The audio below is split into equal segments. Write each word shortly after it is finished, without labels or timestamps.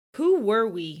Who were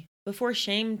we before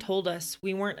shame told us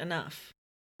we weren't enough?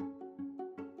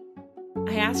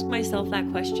 I asked myself that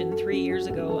question 3 years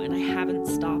ago and I haven't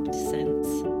stopped since.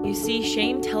 You see,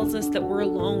 shame tells us that we're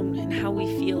alone in how we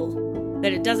feel,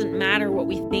 that it doesn't matter what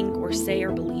we think or say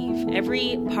or believe.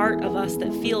 Every part of us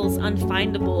that feels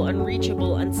unfindable,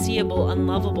 unreachable, unseeable,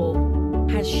 unlovable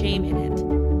has shame in it.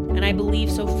 And I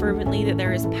believe so fervently that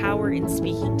there is power in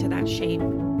speaking to that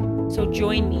shame. So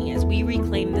join me as we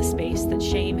reclaim the space that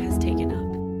shame has taken up.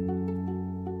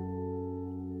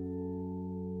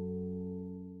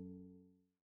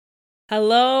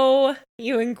 Hello,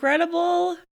 you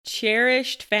incredible,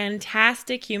 cherished,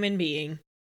 fantastic human being.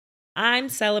 I'm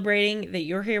celebrating that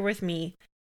you're here with me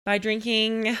by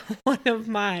drinking one of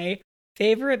my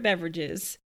favorite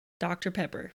beverages, Dr.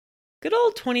 Pepper. Good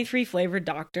old 23 flavored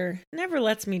Doctor never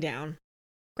lets me down.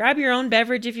 Grab your own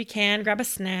beverage if you can, grab a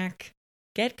snack,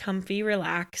 get comfy,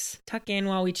 relax, tuck in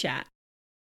while we chat.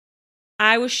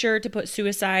 I was sure to put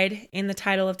suicide in the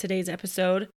title of today's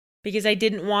episode because I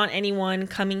didn't want anyone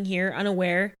coming here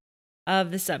unaware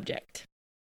of the subject.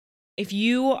 If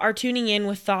you are tuning in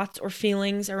with thoughts or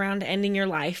feelings around ending your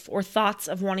life or thoughts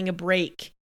of wanting a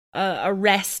break, a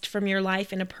rest from your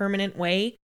life in a permanent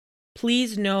way,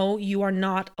 please know you are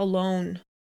not alone.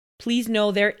 Please know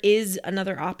there is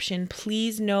another option.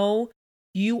 Please know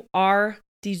you are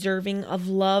deserving of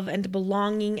love and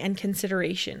belonging and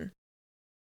consideration.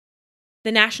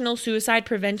 The National Suicide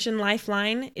Prevention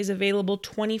Lifeline is available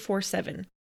 24/7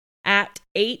 at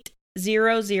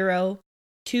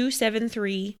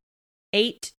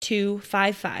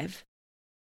 800-273-8255.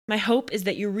 My hope is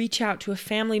that you reach out to a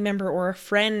family member or a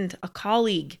friend, a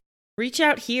colleague. Reach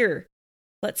out here.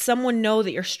 Let someone know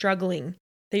that you're struggling,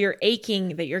 that you're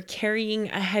aching, that you're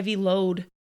carrying a heavy load.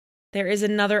 There is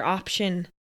another option.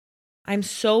 I'm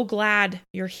so glad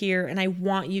you're here and I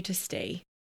want you to stay.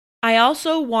 I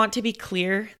also want to be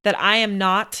clear that I am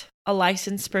not a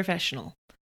licensed professional.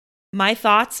 My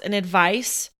thoughts and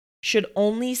advice should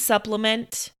only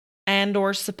supplement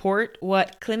and/or support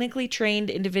what clinically trained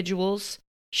individuals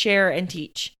share and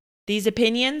teach. These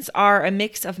opinions are a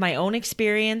mix of my own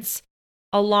experience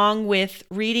along with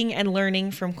reading and learning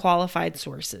from qualified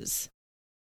sources.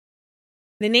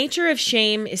 The nature of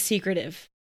shame is secretive.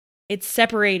 It's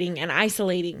separating and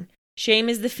isolating. Shame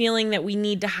is the feeling that we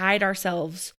need to hide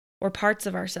ourselves or parts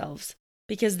of ourselves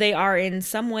because they are in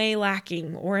some way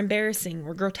lacking or embarrassing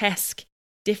or grotesque,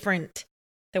 different,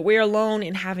 that we're alone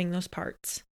in having those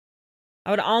parts. I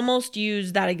would almost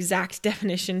use that exact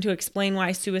definition to explain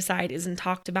why suicide isn't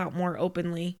talked about more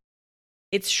openly.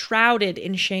 It's shrouded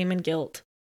in shame and guilt,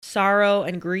 sorrow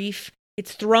and grief.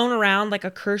 It's thrown around like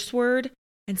a curse word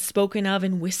and spoken of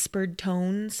in whispered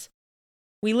tones.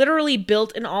 We literally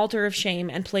built an altar of shame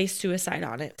and placed suicide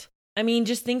on it. I mean,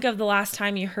 just think of the last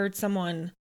time you heard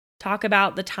someone talk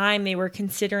about the time they were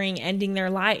considering ending their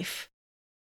life.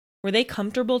 Were they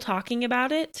comfortable talking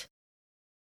about it?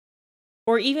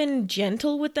 Or even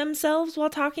gentle with themselves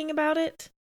while talking about it?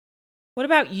 What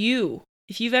about you?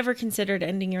 If you've ever considered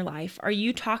ending your life, are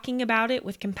you talking about it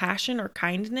with compassion or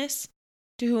kindness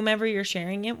to whomever you're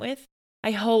sharing it with?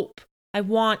 I hope, I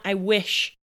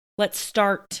wish. Let's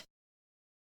start.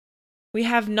 We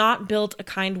have not built a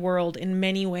kind world in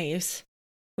many ways.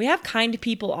 We have kind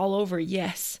people all over,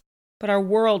 yes. But our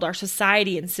world, our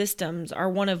society and systems are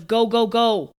one of go, go,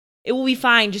 go. It will be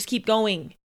fine, just keep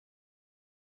going.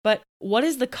 But what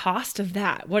is the cost of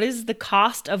that? What is the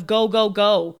cost of go, go,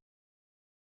 go?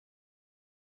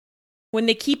 When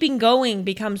the keeping going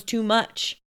becomes too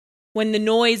much, when the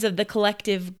noise of the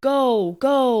collective go,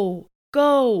 go,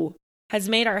 go has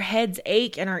made our heads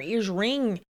ache and our ears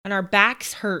ring and our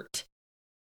backs hurt,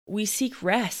 we seek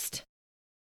rest.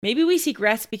 Maybe we seek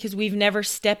rest because we've never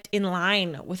stepped in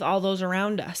line with all those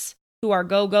around us who are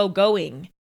go, go, going.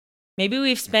 Maybe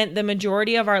we've spent the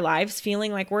majority of our lives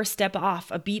feeling like we're a step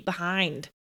off, a beat behind,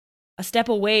 a step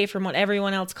away from what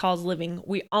everyone else calls living.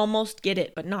 We almost get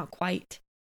it, but not quite.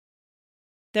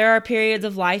 There are periods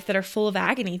of life that are full of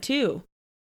agony too.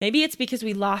 Maybe it's because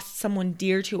we lost someone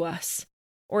dear to us,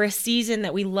 or a season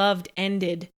that we loved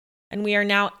ended, and we are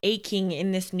now aching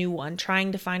in this new one,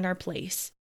 trying to find our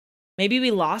place. Maybe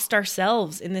we lost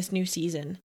ourselves in this new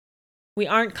season. We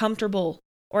aren't comfortable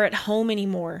or at home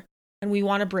anymore, and we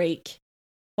want a break.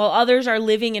 While others are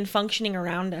living and functioning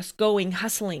around us, going,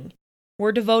 hustling,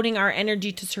 we're devoting our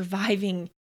energy to surviving,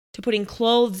 to putting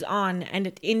clothes on,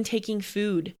 and in taking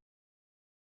food.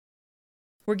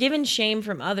 We're given shame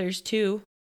from others too.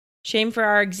 Shame for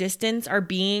our existence, our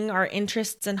being, our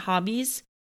interests and hobbies.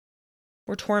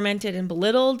 We're tormented and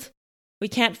belittled. We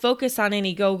can't focus on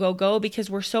any go, go, go because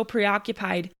we're so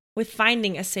preoccupied with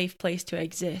finding a safe place to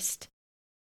exist.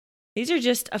 These are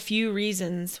just a few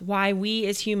reasons why we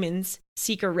as humans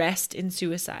seek a rest in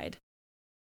suicide.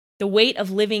 The weight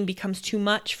of living becomes too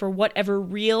much for whatever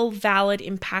real, valid,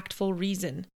 impactful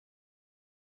reason.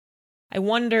 I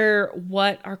wonder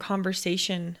what our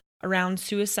conversation around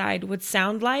suicide would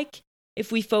sound like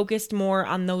if we focused more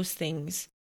on those things,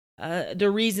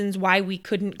 the reasons why we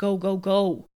couldn't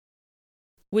go.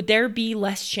 Would there be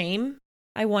less shame,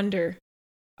 I wonder,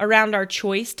 around our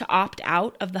choice to opt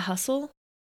out of the hustle?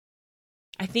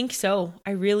 I think so.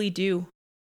 I really do.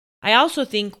 I also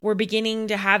think we're beginning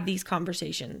to have these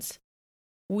conversations.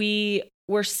 We're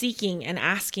seeking and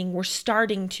asking, we're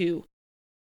starting to.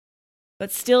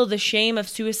 But still, the shame of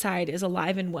suicide is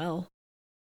alive and well.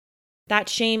 That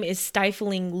shame is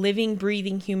stifling living,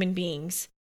 breathing human beings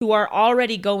who are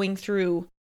already going through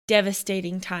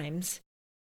devastating times.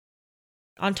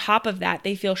 On top of that,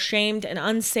 they feel shamed and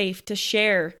unsafe to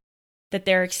share that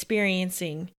they're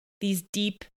experiencing these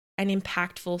deep and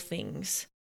impactful things.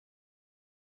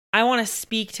 I want to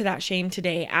speak to that shame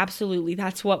today. Absolutely.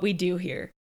 That's what we do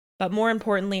here. But more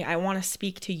importantly, I want to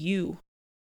speak to you.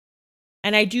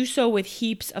 And I do so with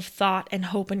heaps of thought and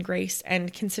hope and grace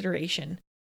and consideration.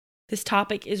 This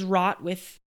topic is wrought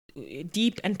with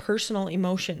deep and personal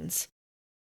emotions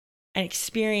and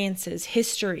experiences,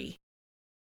 history.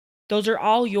 Those are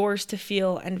all yours to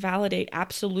feel and validate,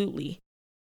 absolutely.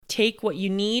 Take what you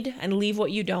need and leave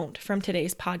what you don't from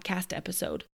today's podcast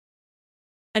episode.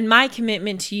 And my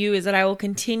commitment to you is that I will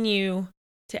continue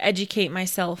to educate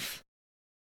myself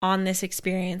on this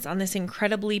experience, on this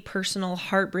incredibly personal,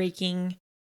 heartbreaking,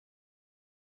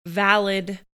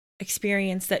 valid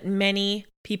experience that many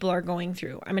people are going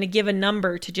through. I'm going to give a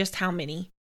number to just how many.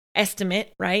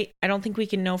 Estimate, right? I don't think we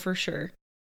can know for sure.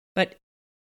 But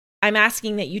I'm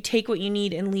asking that you take what you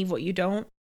need and leave what you don't.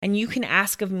 And you can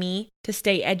ask of me to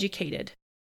stay educated.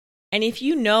 And if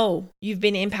you know you've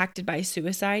been impacted by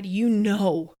suicide, you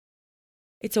know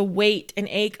it's a weight, an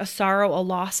ache, a sorrow, a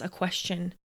loss, a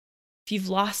question. If you've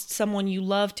lost someone you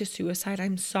love to suicide,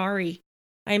 I'm sorry.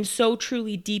 I am so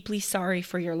truly, deeply sorry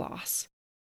for your loss.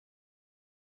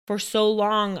 For so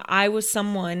long, I was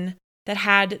someone that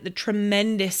had the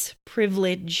tremendous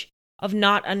privilege of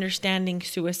not understanding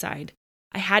suicide.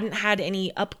 I hadn't had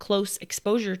any up-close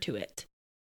exposure to it.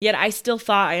 Yet I still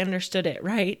thought I understood it,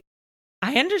 right?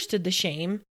 I understood the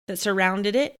shame that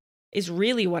surrounded it is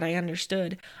really what I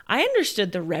understood. I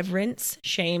understood the reverence,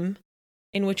 shame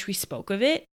in which we spoke of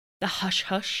it, the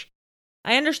hush-hush.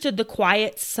 I understood the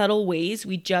quiet, subtle ways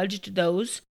we judged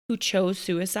those who chose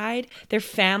suicide, their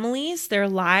families, their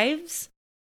lives.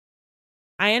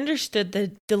 I understood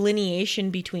the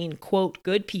delineation between, quote,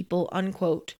 good people,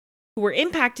 unquote, who were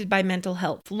impacted by mental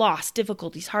health, loss,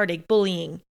 difficulties, heartache,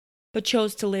 bullying, but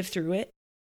chose to live through it,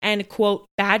 and, quote,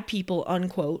 bad people,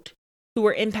 unquote, who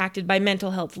were impacted by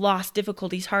mental health, loss,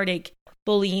 difficulties, heartache,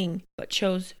 bullying, but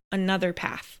chose another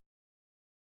path.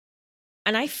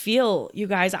 And I feel, you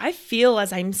guys,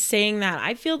 as I'm saying that,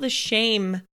 I feel the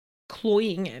shame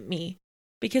cloying at me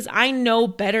because I know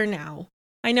better now.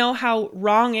 I know how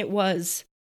wrong it was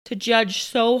to judge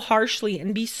so harshly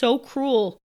and be so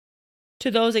cruel to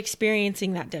those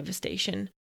experiencing that devastation,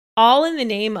 all in the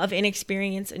name of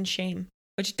inexperience and shame,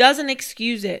 which doesn't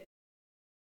excuse it,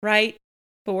 right?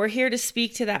 But we're here to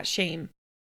speak to that shame.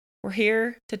 We're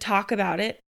here to talk about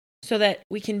it so that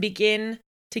we can begin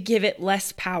to give it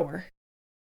less power.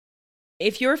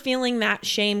 If you're feeling that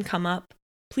shame come up,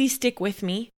 please stick with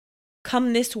me.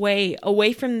 Come this way,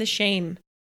 away from the shame.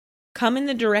 Come in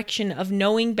the direction of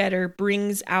knowing better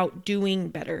brings out doing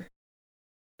better.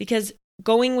 Because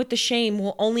going with the shame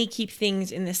will only keep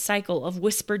things in this cycle of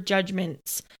whispered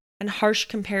judgments and harsh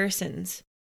comparisons.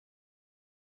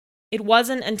 It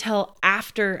wasn't until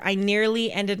after I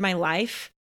nearly ended my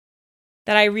life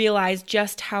that I realized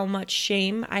just how much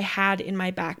shame I had in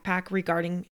my backpack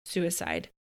regarding suicide.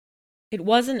 It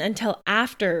wasn't until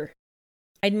after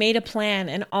I'd made a plan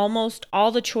and almost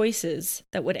all the choices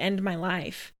that would end my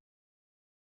life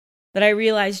that I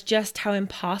realized just how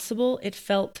impossible it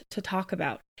felt to talk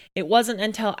about. It wasn't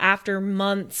until after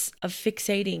months of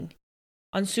fixating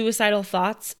on suicidal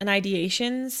thoughts and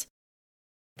ideations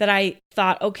that I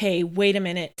thought, okay, wait a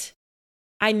minute.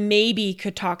 I maybe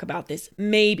could talk about this.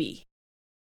 Maybe.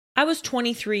 I was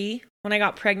 23 when I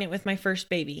got pregnant with my first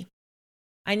baby.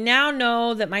 I now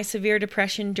know that my severe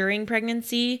depression during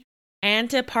pregnancy,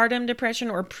 antepartum depression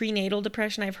or prenatal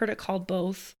depression, I've heard it called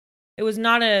both. It was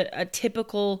not a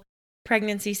typical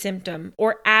pregnancy symptom,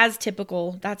 or as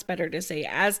typical, that's better to say,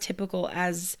 as typical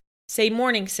as, say,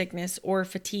 morning sickness or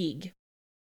fatigue.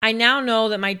 I now know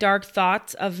that my dark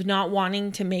thoughts of not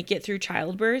wanting to make it through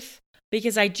childbirth,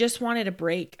 because I just wanted a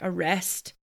break, a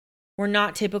rest, were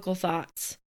not typical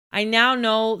thoughts. I now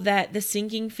know that the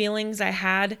sinking feelings I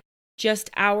had just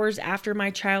hours after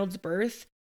my child's birth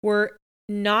were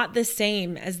not the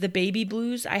same as the baby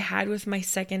blues I had with my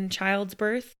second child's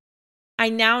birth. I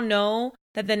now know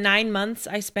that the 9 months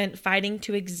I spent fighting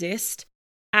to exist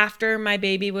after my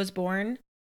baby was born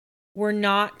were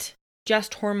not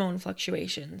just hormone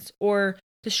fluctuations or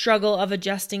the struggle of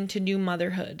adjusting to new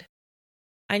motherhood.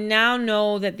 I now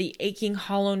know that the aching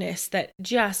hollowness that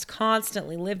just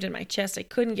constantly lived in my chest I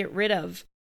couldn't get rid of,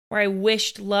 where I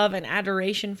wished love and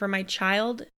adoration for my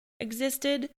child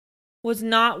existed, was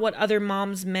not what other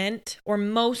moms meant, or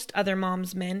most other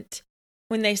moms meant,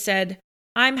 when they said,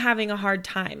 "I'm having a hard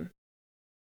time."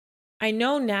 I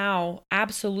know now,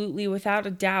 absolutely without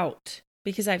a doubt,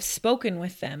 because I've spoken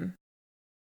with them.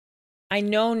 I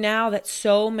know now that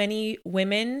so many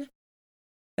women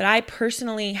that I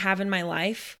personally have in my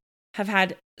life have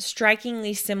had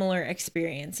strikingly similar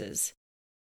experiences.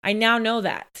 I now know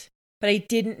that, but I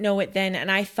didn't know it then.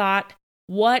 And I thought,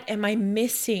 what am I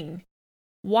missing?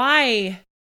 Why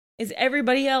is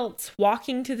everybody else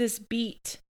walking to this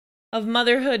beat of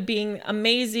motherhood being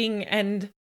amazing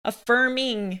and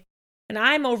affirming? And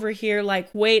I'm over here like,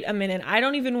 wait a minute, I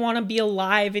don't even want to be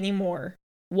alive anymore.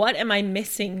 What am I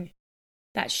missing?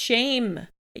 That shame,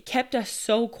 it kept us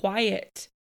so quiet.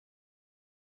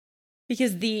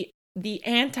 Because the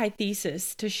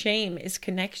antithesis to shame is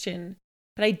connection.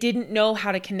 But I didn't know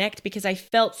how to connect because I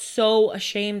felt so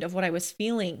ashamed of what I was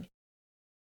feeling.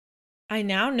 I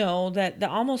now know that the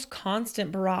almost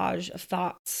constant barrage of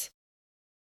thoughts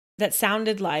that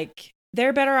sounded like,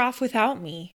 they're better off without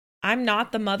me. I'm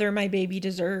not the mother my baby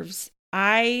deserves.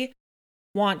 I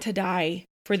want to die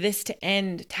for this to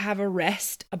end, to have a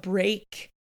rest, a break,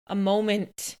 a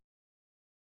moment,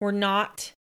 were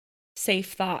not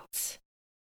safe thoughts.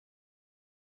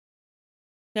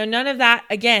 Now, none of that,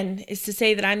 again, is to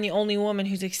say that I'm the only woman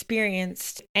who's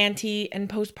experienced anti and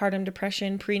postpartum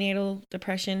depression, prenatal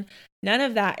depression. None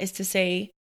of that is to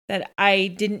say that I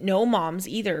didn't know moms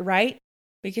either, right?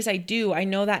 Because I do. I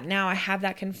know that now. I have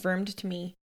that confirmed to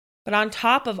me. But on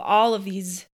top of all of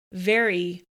these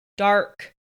very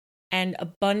dark and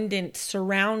abundant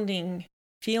surrounding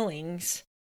feelings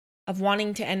of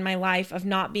wanting to end my life, of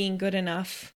not being good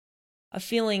enough, of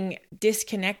feeling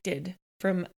disconnected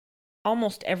from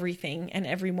almost everything and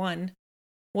everyone,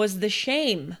 was the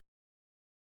shame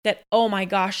that, oh my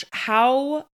gosh,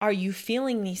 how are you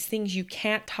feeling these things? You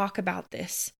can't talk about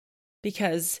this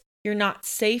because you're not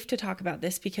safe to talk about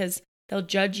this because they'll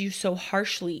judge you so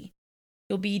harshly.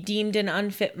 You'll be deemed an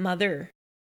unfit mother.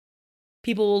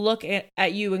 People will look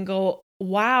at you and go,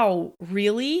 wow,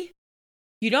 really?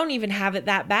 You don't even have it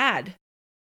that bad.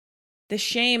 The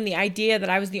shame, the idea that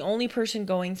I was the only person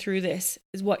going through this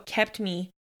is what kept me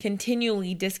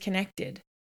continually disconnected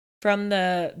from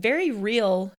the very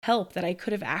real help that I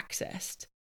could have accessed.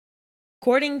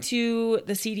 According to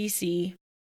the CDC,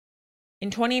 in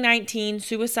 2019,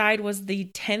 suicide was the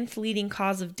 10th leading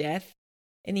cause of death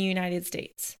in the United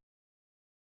States.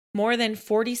 More than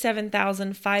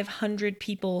 47,500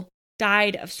 people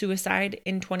died of suicide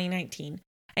in 2019.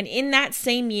 And in that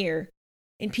same year,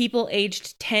 in people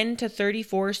aged 10 to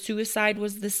 34, suicide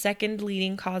was the second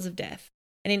leading cause of death.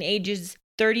 And in ages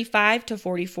 35 to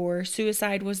 44,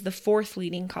 suicide was the fourth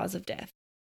leading cause of death.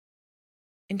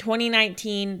 In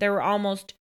 2019, there were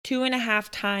almost 2.5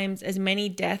 times as many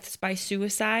deaths by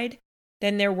suicide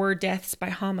than there were deaths by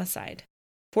homicide.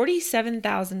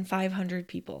 47,500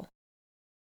 people.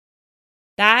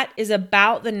 That is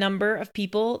about the number of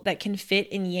people that can fit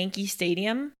in Yankee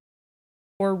Stadium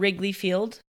or Wrigley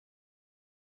Field.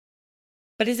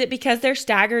 But is it because they're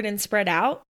staggered and spread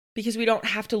out? Because we don't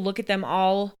have to look at them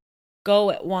all go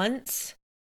at once?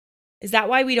 Is that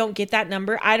why we don't get that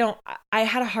number? I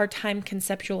had a hard time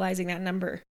conceptualizing that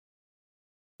number.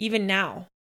 Even now.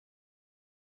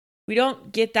 We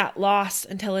don't get that loss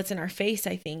until it's in our face,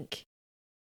 I think.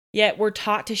 Yet we're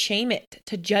taught to shame it,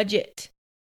 to judge it.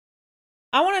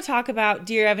 I want to talk about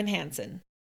Dear Evan Hansen.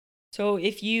 So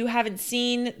if you haven't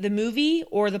seen the movie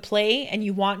or the play and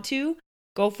you want to,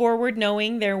 go forward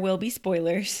knowing there will be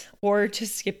spoilers, or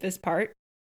just skip this part.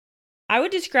 I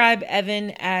would describe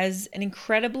Evan as an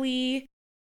incredibly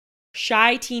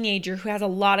shy teenager who has a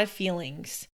lot of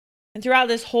feelings. And throughout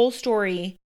this whole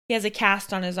story, he has a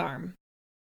cast on his arm.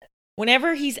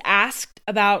 Whenever he's asked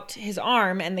about his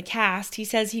arm and the cast, he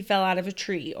says he fell out of a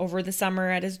tree over the summer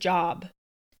at his job.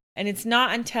 And it's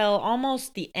not until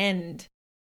almost the end,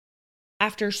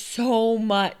 after so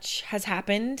much has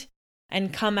happened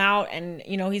and come out and,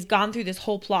 he's gone through this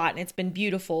whole plot and it's been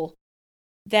beautiful,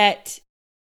 that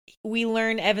we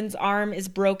learn Evan's arm is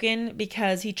broken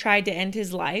because he tried to end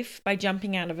his life by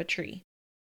jumping out of a tree.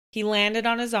 He landed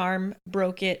on his arm,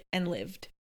 broke it, and lived.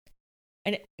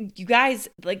 And you guys,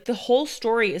 like, the whole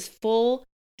story is full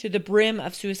to the brim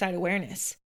of suicide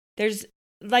awareness.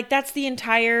 That's the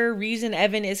entire reason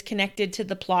Evan is connected to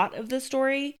the plot of the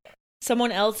story.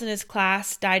 Someone else in his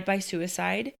class died by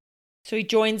suicide. So he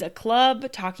joins a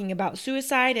club talking about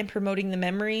suicide and promoting the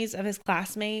memories of his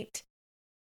classmate.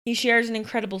 He shares an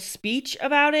incredible speech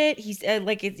about it.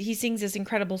 He sings this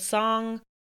incredible song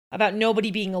about nobody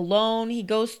being alone. He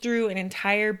goes through an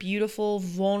entire beautiful,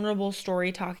 vulnerable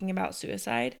story talking about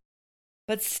suicide.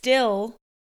 But still,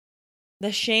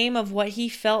 the shame of what he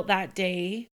felt that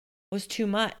day was too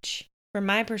much from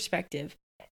my perspective.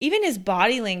 Even his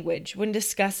body language when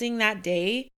discussing that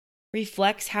day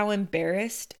reflects how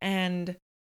embarrassed and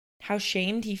how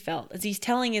shamed he felt as he's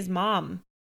telling his mom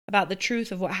about the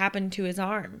truth of what happened to his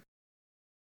arm.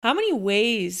 How many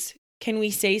ways can we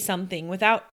say something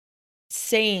without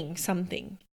saying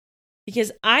something?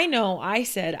 Because I know I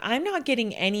said, I'm not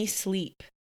getting any sleep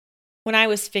when I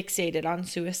was fixated on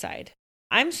suicide.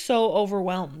 I'm so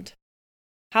overwhelmed.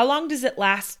 How long does it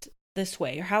last this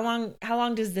way? Or how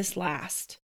long does this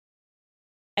last?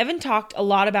 Evan talked a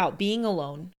lot about being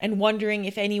alone and wondering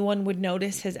if anyone would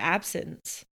notice his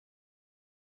absence.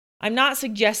 I'm not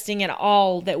suggesting at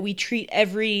all that we treat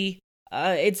every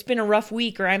it's been a rough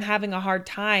week or I'm having a hard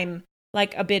time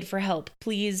like a bid for help.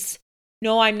 Please,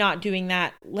 no, I'm not doing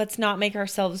that. Let's not make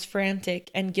ourselves frantic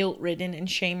and guilt-ridden and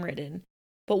shame-ridden.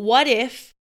 But what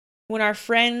if when our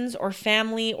friends or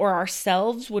family or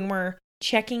ourselves, when we're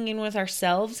checking in with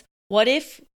ourselves, what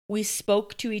if we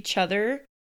spoke to each other?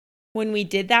 When we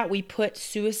did that, we put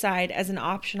suicide as an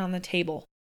option on the table.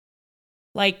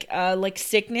 Like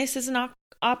sickness is an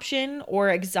option, or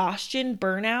exhaustion,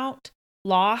 burnout,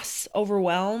 loss,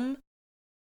 overwhelm.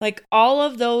 Like all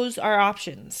of those are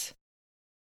options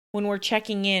when we're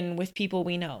checking in with people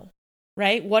we know,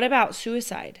 right? What about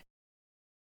suicide?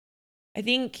 I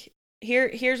think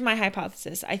here's my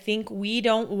hypothesis. I think we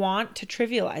don't want to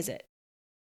trivialize it.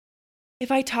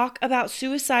 If I talk about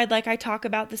suicide like I talk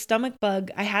about the stomach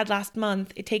bug I had last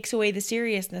month, it takes away the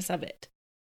seriousness of it.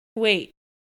 Wait,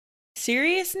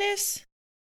 seriousness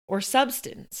or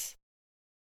substance?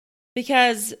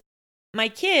 Because my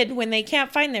kid, when they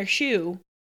can't find their shoe,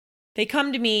 they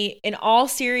come to me in all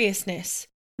seriousness.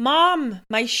 Mom,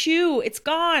 my shoe, it's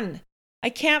gone.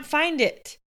 I can't find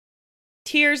it.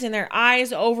 Tears in their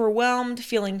eyes, overwhelmed,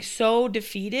 feeling so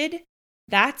defeated.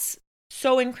 That's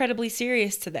so incredibly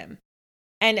serious to them.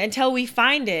 And until we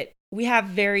find it, we have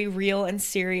very real and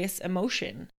serious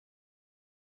emotion.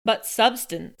 But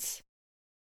substance.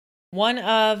 One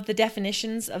of the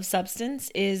definitions of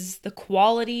substance is the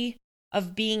quality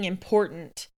of being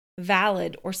important,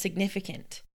 valid, or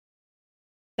significant.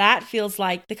 That feels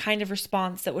like the kind of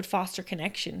response that would foster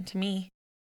connection to me.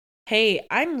 Hey,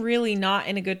 I'm really not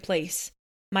in a good place.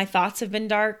 My thoughts have been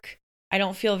dark. I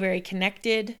don't feel very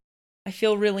connected. I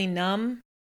feel really numb.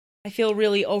 I feel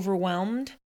really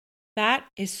overwhelmed. That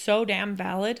is so damn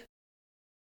valid.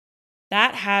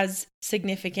 That has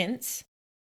significance.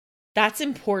 That's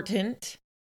important.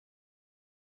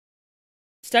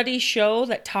 Studies show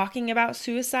that talking about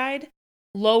suicide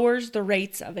lowers the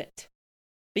rates of it.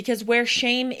 Because where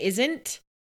shame isn't,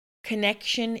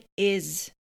 connection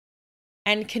is.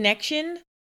 And connection,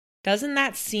 doesn't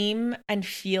that seem and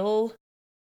feel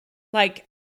like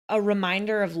a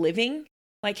reminder of living?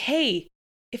 Like, hey,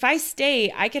 if I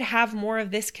stay, I could have more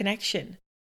of this connection.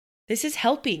 This is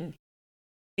helping.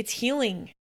 It's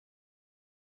healing.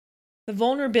 The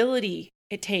vulnerability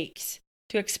it takes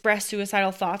to express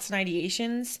suicidal thoughts and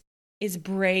ideations is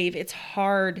brave. It's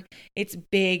hard. It's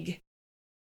big.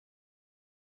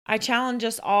 I challenge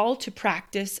us all to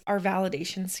practice our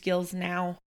validation skills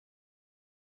now,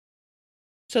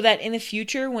 so that in the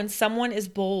future, when someone is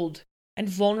bold and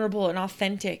vulnerable and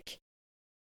authentic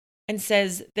and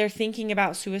says they're thinking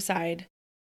about suicide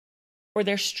or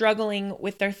they're struggling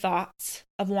with their thoughts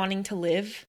of wanting to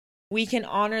live, we can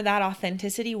honor that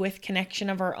authenticity with connection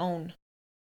of our own.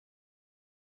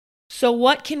 So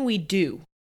what can we do?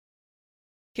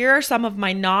 Here are some of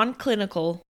my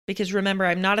non-clinical, because remember,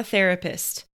 I'm not a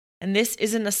therapist, and this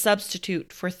isn't a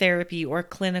substitute for therapy or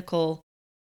clinical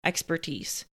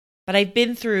expertise. But I've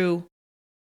been through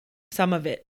some of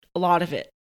it, a lot of it.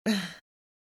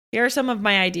 Here are some of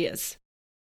my ideas.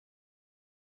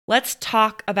 Let's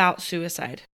talk about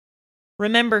suicide.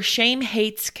 Remember, shame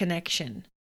hates connection.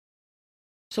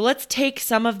 So let's take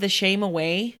some of the shame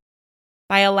away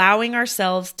by allowing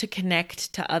ourselves to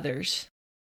connect to others,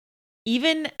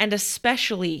 even and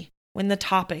especially when the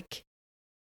topic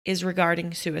is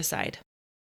regarding suicide.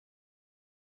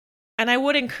 And I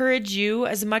would encourage you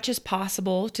as much as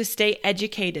possible to stay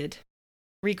educated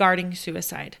regarding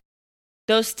suicide.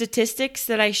 Those statistics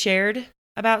that I shared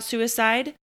about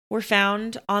suicide were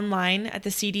found online at the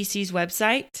CDC's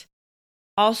website.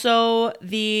 Also,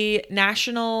 the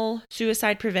National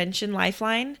Suicide Prevention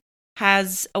Lifeline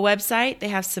has a website. They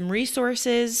have some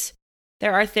resources.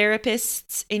 There are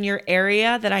therapists in your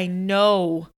area that I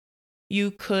know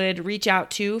you could reach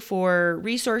out to for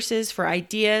resources, for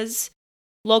ideas.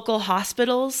 Local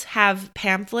hospitals have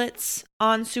pamphlets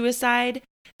on suicide.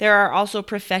 There are also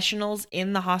professionals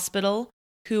in the hospital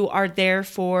who are there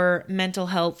for mental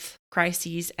health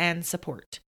crises and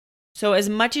support. So as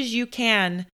much as you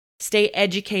can, stay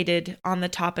educated on the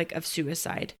topic of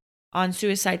suicide, on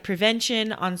suicide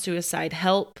prevention, on suicide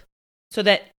help, so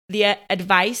that the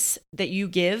advice that you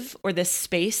give or the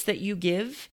space that you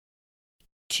give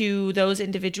to those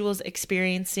individuals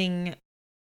experiencing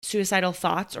suicidal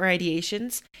thoughts or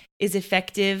ideations is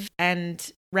effective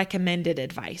and recommended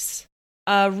advice.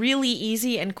 A really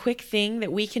easy and quick thing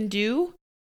that we can do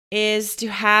is to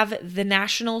have the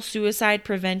National Suicide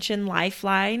Prevention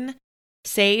Lifeline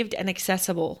saved and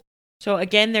accessible. So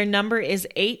again, their number is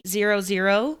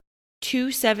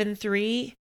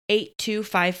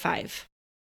 800-273-8255.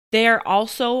 They are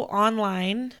also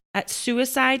online at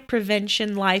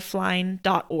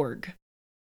suicidepreventionlifeline.org.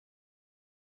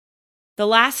 The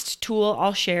last tool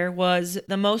I'll share was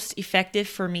the most effective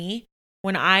for me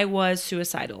when I was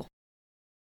suicidal.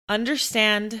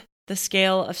 Understand the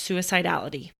scale of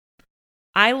suicidality.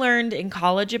 I learned in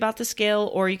college about the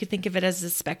scale, or you could think of it as a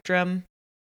spectrum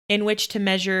in which to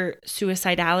measure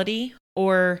suicidality,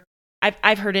 or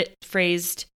I've heard it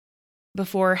phrased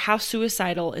before, how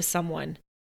suicidal is someone?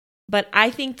 But I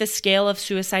think the scale of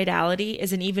suicidality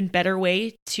is an even better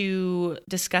way to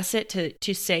discuss it,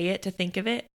 to say it, to think of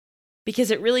it,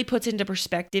 because it really puts into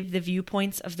perspective the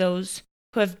viewpoints of those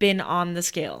who have been on the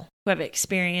scale, who have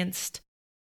experienced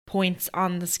points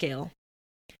on the scale.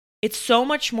 It's so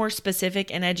much more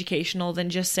specific and educational than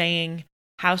just saying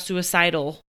how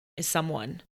suicidal is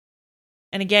someone.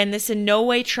 And again, this in no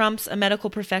way trumps a medical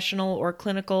professional or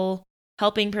clinical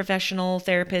helping professional,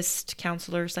 therapist,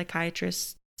 counselor,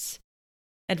 psychiatrist's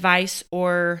advice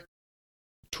or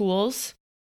tools,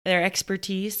 their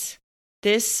expertise.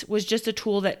 This was just a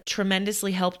tool that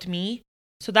tremendously helped me.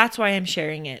 So that's why I'm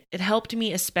sharing it. It helped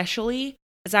me especially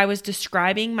as I was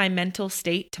describing my mental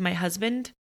state to my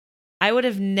husband. I would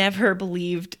have never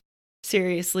believed,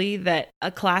 seriously, that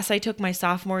a class I took my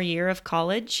sophomore year of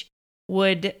college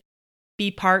would be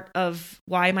part of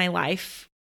why my life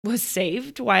was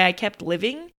saved, why I kept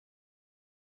living.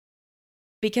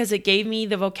 Because it gave me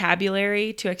the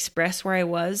vocabulary to express where I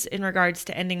was in regards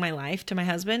to ending my life to my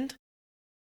husband.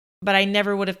 But I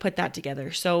never would have put that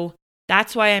together. So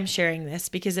that's why I'm sharing this,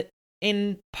 because it,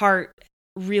 in part,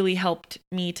 really helped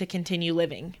me to continue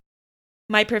living.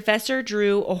 My professor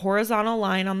drew a horizontal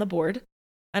line on the board,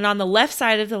 and on the left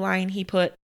side of the line, he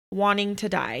put wanting to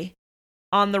die.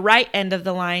 On the right end of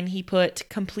the line, he put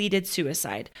completed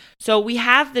suicide. So we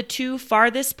have the two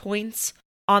farthest points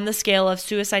on the scale of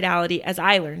suicidality as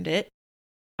I learned it.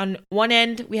 On one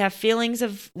end, we have feelings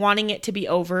of wanting it to be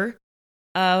over,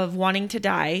 of wanting to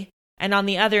die. And on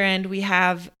the other end, we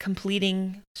have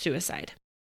completing suicide.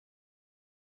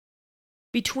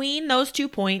 Between those 2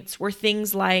 points were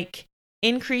things like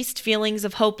increased feelings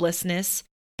of hopelessness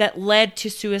that led to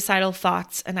suicidal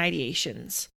thoughts and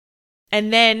ideations.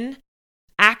 And then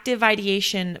active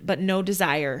ideation but no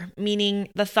desire, meaning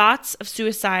the thoughts of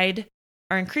suicide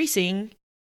are increasing,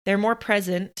 they're more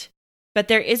present, but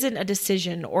there isn't a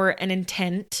decision or an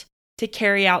intent to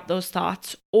carry out those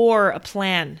thoughts or a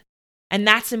plan. And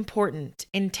that's important.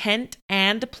 Intent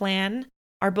and a plan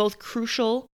are both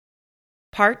crucial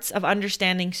parts of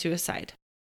understanding suicide.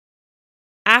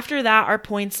 After that are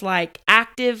points like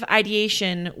active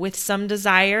ideation with some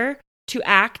desire to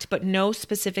act but no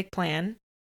specific plan.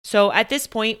 So at this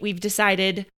point, we've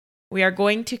decided we are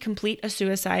going to complete a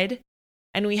suicide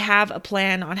and we have a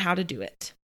plan on how to do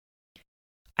it.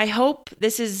 I hope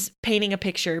this is painting a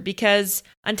picture, because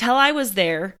until I was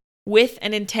there with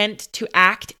an intent to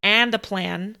act and a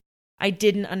plan, I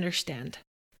didn't understand.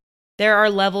 There are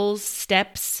levels,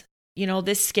 steps,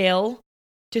 this scale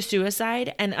to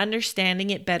suicide, and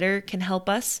understanding it better can help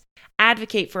us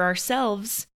advocate for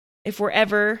ourselves if we're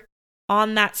ever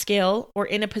on that scale or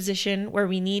in a position where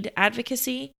we need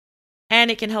advocacy, and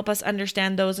it can help us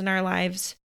understand those in our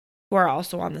lives who are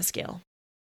also on the scale.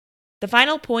 The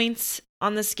final points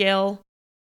on the scale,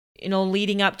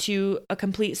 leading up to a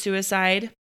complete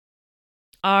suicide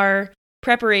are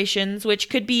preparations, which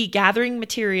could be gathering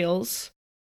materials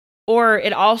Or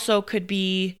it also could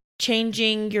be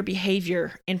changing your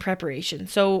behavior in preparation.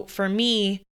 So for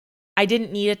me, I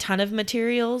didn't need a ton of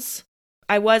materials.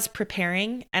 I was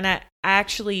preparing, and I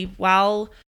actually, while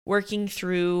working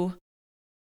through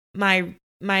my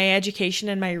education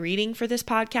and my reading for this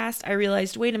podcast, I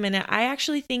realized, wait a minute, I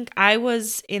actually think I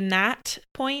was in that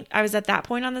point. I was at that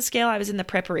point on the scale. I was in the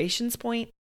preparations point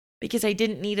because I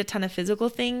didn't need a ton of physical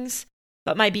things,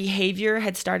 but my behavior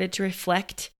had started to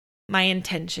reflect my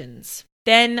intentions.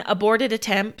 Then aborted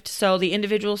attempt, so the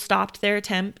individual stopped their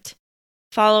attempt,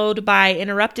 followed by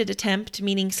interrupted attempt,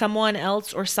 meaning someone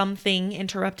else or something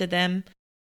interrupted them,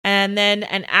 and then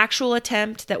an actual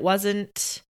attempt that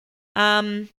wasn't,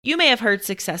 you may have heard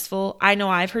successful. I know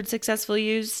I've heard successful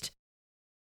used,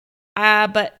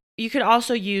 but you could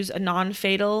also use a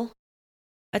non-fatal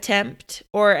attempt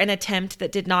or an attempt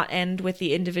that did not end with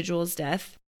the individual's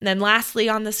death. And then lastly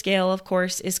on the scale, of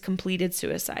course, is completed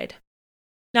suicide.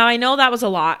 Now, I know that was a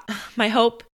lot. My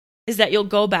hope is that you'll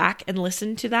go back and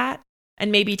listen to that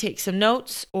and maybe take some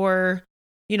notes or,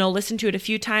 listen to it a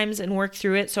few times and work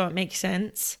through it so it makes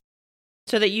sense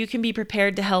so that you can be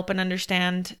prepared to help and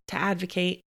understand, to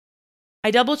advocate.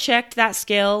 I double-checked that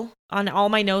scale on all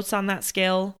my notes on that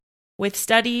scale with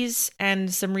studies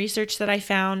and some research that I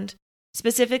found,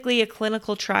 specifically a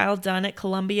clinical trial done at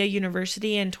Columbia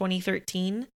University in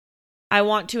 2013. I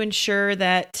want to ensure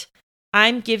that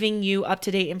I'm giving you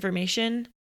up-to-date information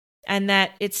and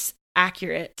that it's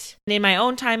accurate. And in my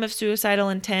own time of suicidal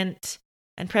intent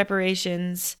and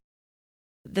preparations,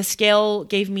 the scale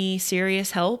gave me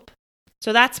serious help.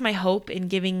 So that's my hope in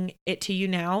giving it to you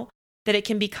now, that it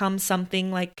can become something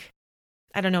like,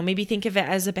 I don't know, maybe think of it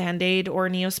as a Band-Aid or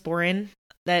Neosporin,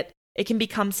 that it can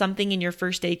become something in your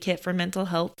first aid kit for mental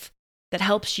health that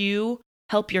helps you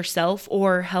help yourself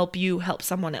or help you help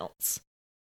someone else.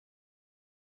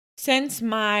 Since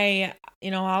my,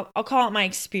 I'll call it my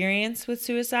experience with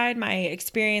suicide, my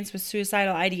experience with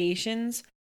suicidal ideations,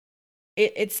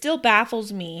 it still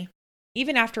baffles me,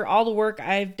 even after all the work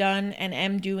I've done and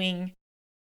am doing,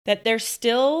 that there's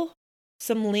still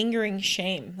some lingering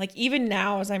shame. Like even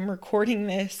now as I'm recording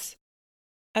this,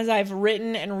 as I've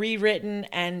written and rewritten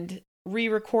and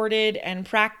re-recorded and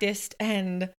practiced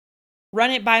and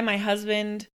run it by my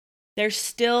husband, there's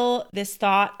still this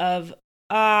thought of,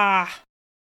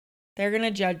 they're going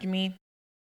to judge me.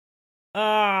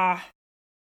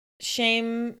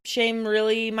 Shame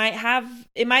really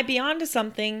might be onto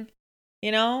something,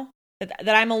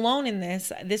 that I'm alone in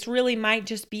this. This really might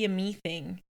just be a me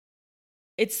thing.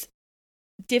 It's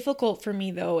difficult for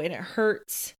me though, and it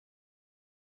hurts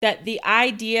that the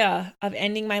idea of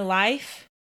ending my life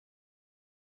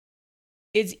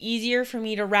is easier for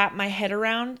me to wrap my head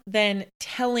around than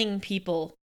telling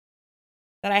people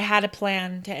that I had a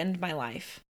plan to end my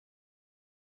life.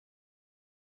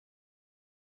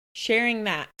 Sharing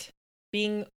that,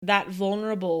 being that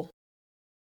vulnerable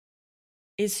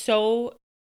is so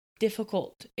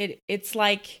difficult. It's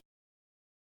like,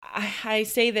 I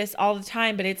say this all the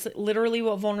time, but it's literally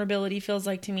what vulnerability feels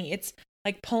like to me. It's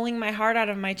like pulling my heart out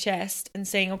of my chest and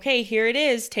saying, okay, here it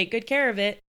is, take good care of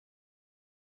it.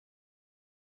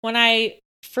 When I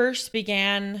first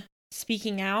began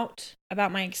speaking out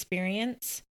about my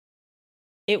experience,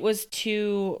 it was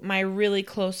to my really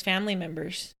close family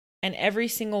members. And every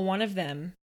single one of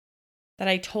them that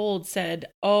I told said,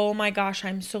 oh my gosh,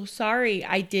 I'm so sorry.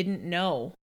 I didn't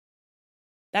know.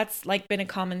 That's like been a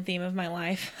common theme of my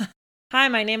life. Hi,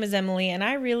 my name is Emily, and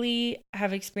I really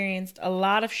have experienced a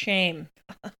lot of shame.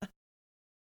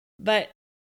 But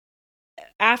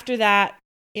after that,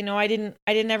 I didn't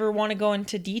ever want to go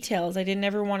into details. I didn't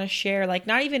ever want to share, like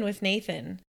not even with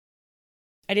Nathan.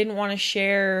 I didn't want to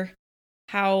share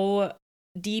how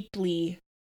deeply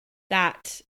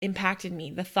that impacted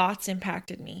me, the thoughts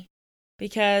impacted me,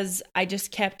 because I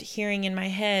just kept hearing in my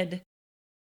head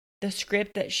the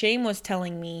script that shame was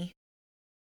telling me,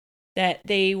 that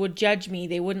they would judge me,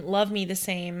 they wouldn't love me the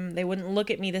same, they wouldn't look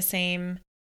at me the same,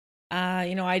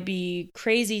 I'd be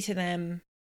crazy to them,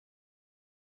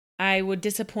 I would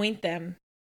disappoint them.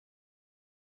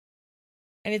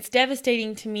 And it's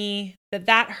devastating to me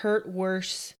that hurt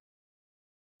worse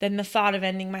than the thought of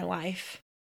ending my life.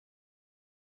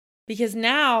 Because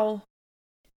now,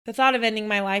 the thought of ending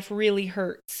my life really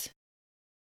hurts.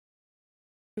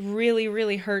 It really,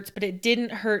 really hurts, but it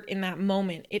didn't hurt in that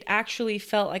moment. It actually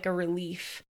felt like a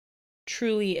relief.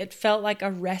 Truly, it felt like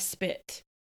a respite.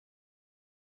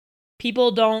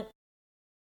 People don't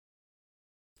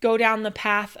go down the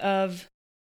path of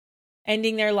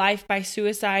ending their life by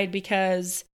suicide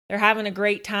because they're having a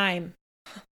great time.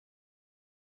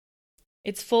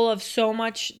 It's full of so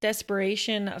much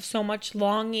desperation, of so much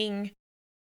longing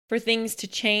for things to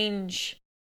change.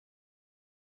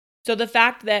 So the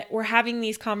fact that we're having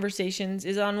these conversations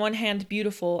is on one hand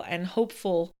beautiful and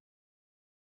hopeful,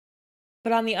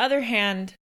 but on the other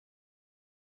hand,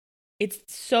 it's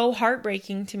so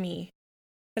heartbreaking to me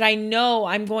that I know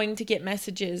I'm going to get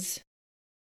messages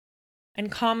and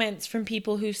comments from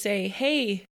people who say,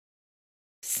 hey,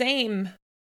 same.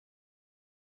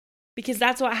 Because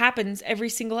that's what happens every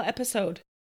single episode.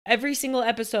 Every single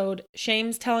episode,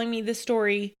 Shame's telling me the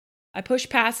story. I push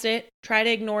past it, try to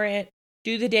ignore it,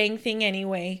 do the dang thing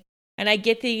anyway. And I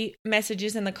get the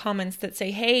messages in the comments that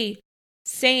say, hey,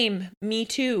 same, me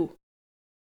too.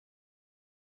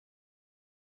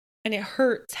 And it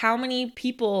hurts how many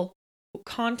people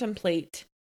contemplate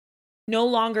no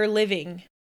longer living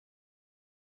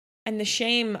and the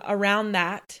shame around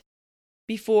that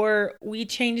before we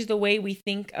change the way we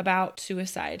think about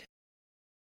suicide,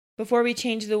 before we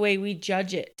change the way we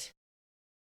judge it.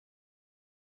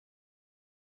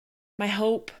 My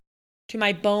hope, to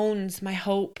my bones, my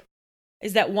hope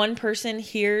is that one person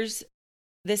hears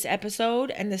this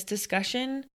episode and this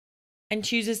discussion and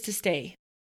chooses to stay.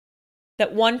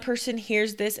 That one person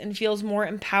hears this and feels more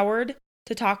empowered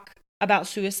to talk about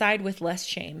suicide with less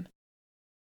shame.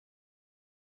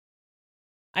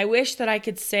 I wish that I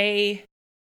could say,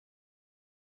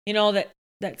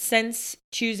 that since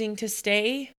choosing to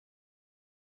stay,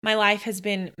 my life has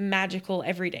been magical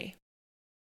every day.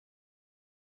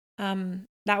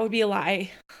 That would be a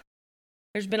lie.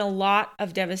 There's been a lot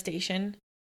of devastation,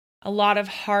 a lot of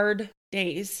hard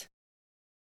days.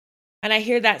 And I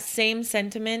hear that same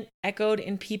sentiment echoed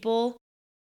in people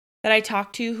that I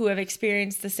talk to who have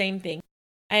experienced the same thing.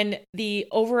 And the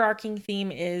overarching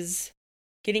theme is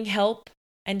getting help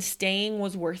and staying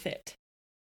was worth it.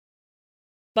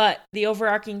 But the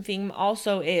overarching theme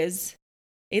also is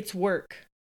it's work.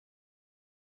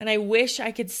 And I wish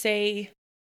I could say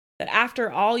that after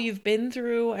all you've been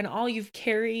through and all you've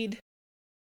carried,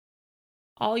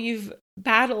 all you've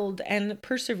battled and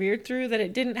persevered through, that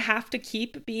it didn't have to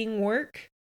keep being work.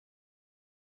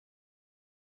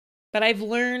 But I've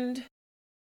learned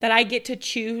that I get to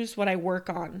choose what I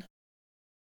work on.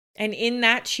 And in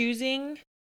that choosing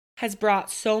has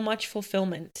brought so much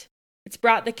fulfillment. It's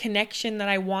brought the connection that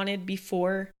I wanted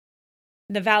before,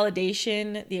 the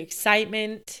validation, the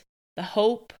excitement, the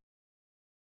hope.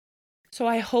 So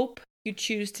I hope you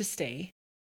choose to stay.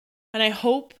 And I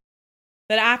hope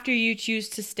that after you choose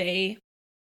to stay,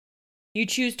 you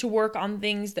choose to work on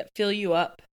things that fill you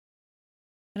up.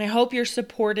 And I hope you're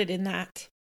supported in that.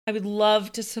 I would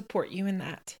love to support you in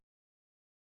that.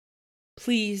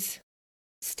 Please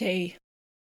stay.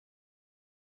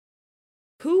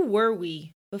 Who were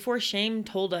we before shame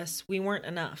told us we weren't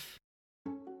enough?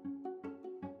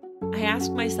 I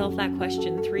asked myself that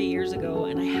question 3 years ago,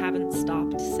 and I haven't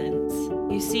stopped since.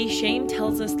 You see, shame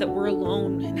tells us that we're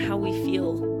alone in how we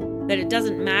feel, that it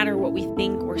doesn't matter what we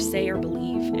think or say or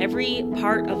believe. Every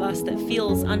part of us that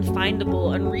feels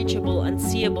unfindable, unreachable,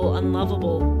 unseeable,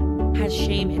 unlovable has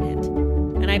shame in it.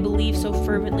 And I believe so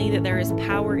fervently that there is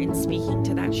power in speaking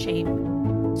to that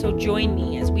shame. So join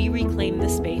me as we reclaim the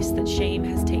space that shame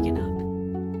has taken up.